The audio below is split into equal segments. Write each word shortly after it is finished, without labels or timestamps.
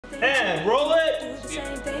And roll it.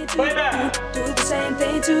 Play back. Do the same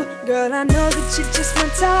thing too. Girl, I know that you're just my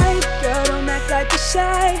type. Girl, don't act like you're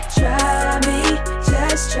shy. Try me,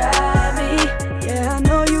 just try me. Yeah, I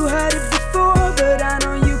know you heard it before, but I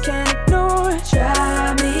know you can't ignore.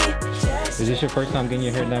 Try me. Is this your first time getting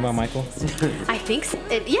your hair done by Michael? I think so.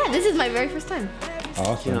 Yeah, this is my very first time.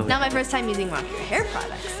 Awesome. Not my first time using Rock Your Hair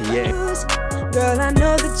products. Yeah. Girl, I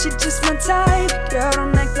know that you're just my type. Girl,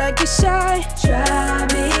 don't act like you're shy. Try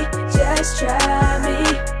me, just try me.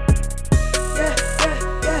 Yeah, yeah,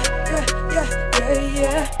 yeah, yeah, yeah,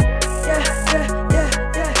 yeah, yeah,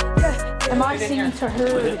 yeah. Am I singing to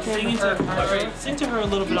her? Singing to her. Alright, sing to her a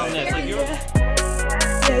little bit on this. Like you're...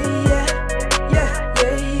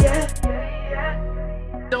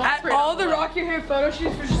 At all the Rock Your Hair photo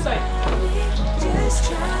shoots were just like. Just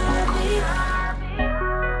try me.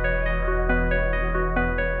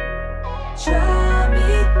 Try me,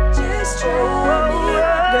 just try me.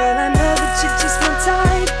 Girl, I know that you're just my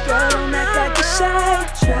type. Girl, don't act like you're shy.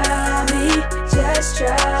 Try me, just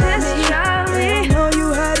try me. I know you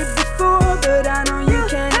heard it before, but I know you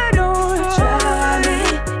can't ignore. Try me,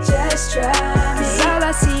 just try me. 'Cause all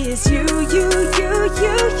I see is you.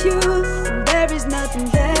 And there is nothing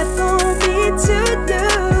left for me to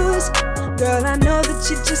lose. Girl, I know that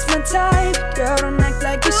you're just my type. Girl, don't act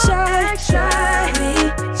like you're shy. Try me,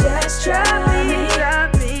 just try me.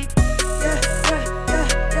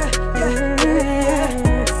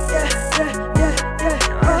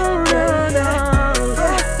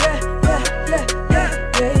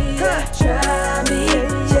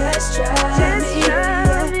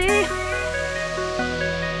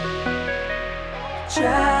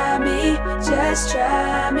 Try me, just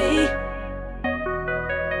try me.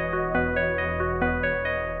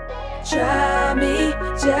 Try me,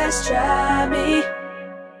 just try me.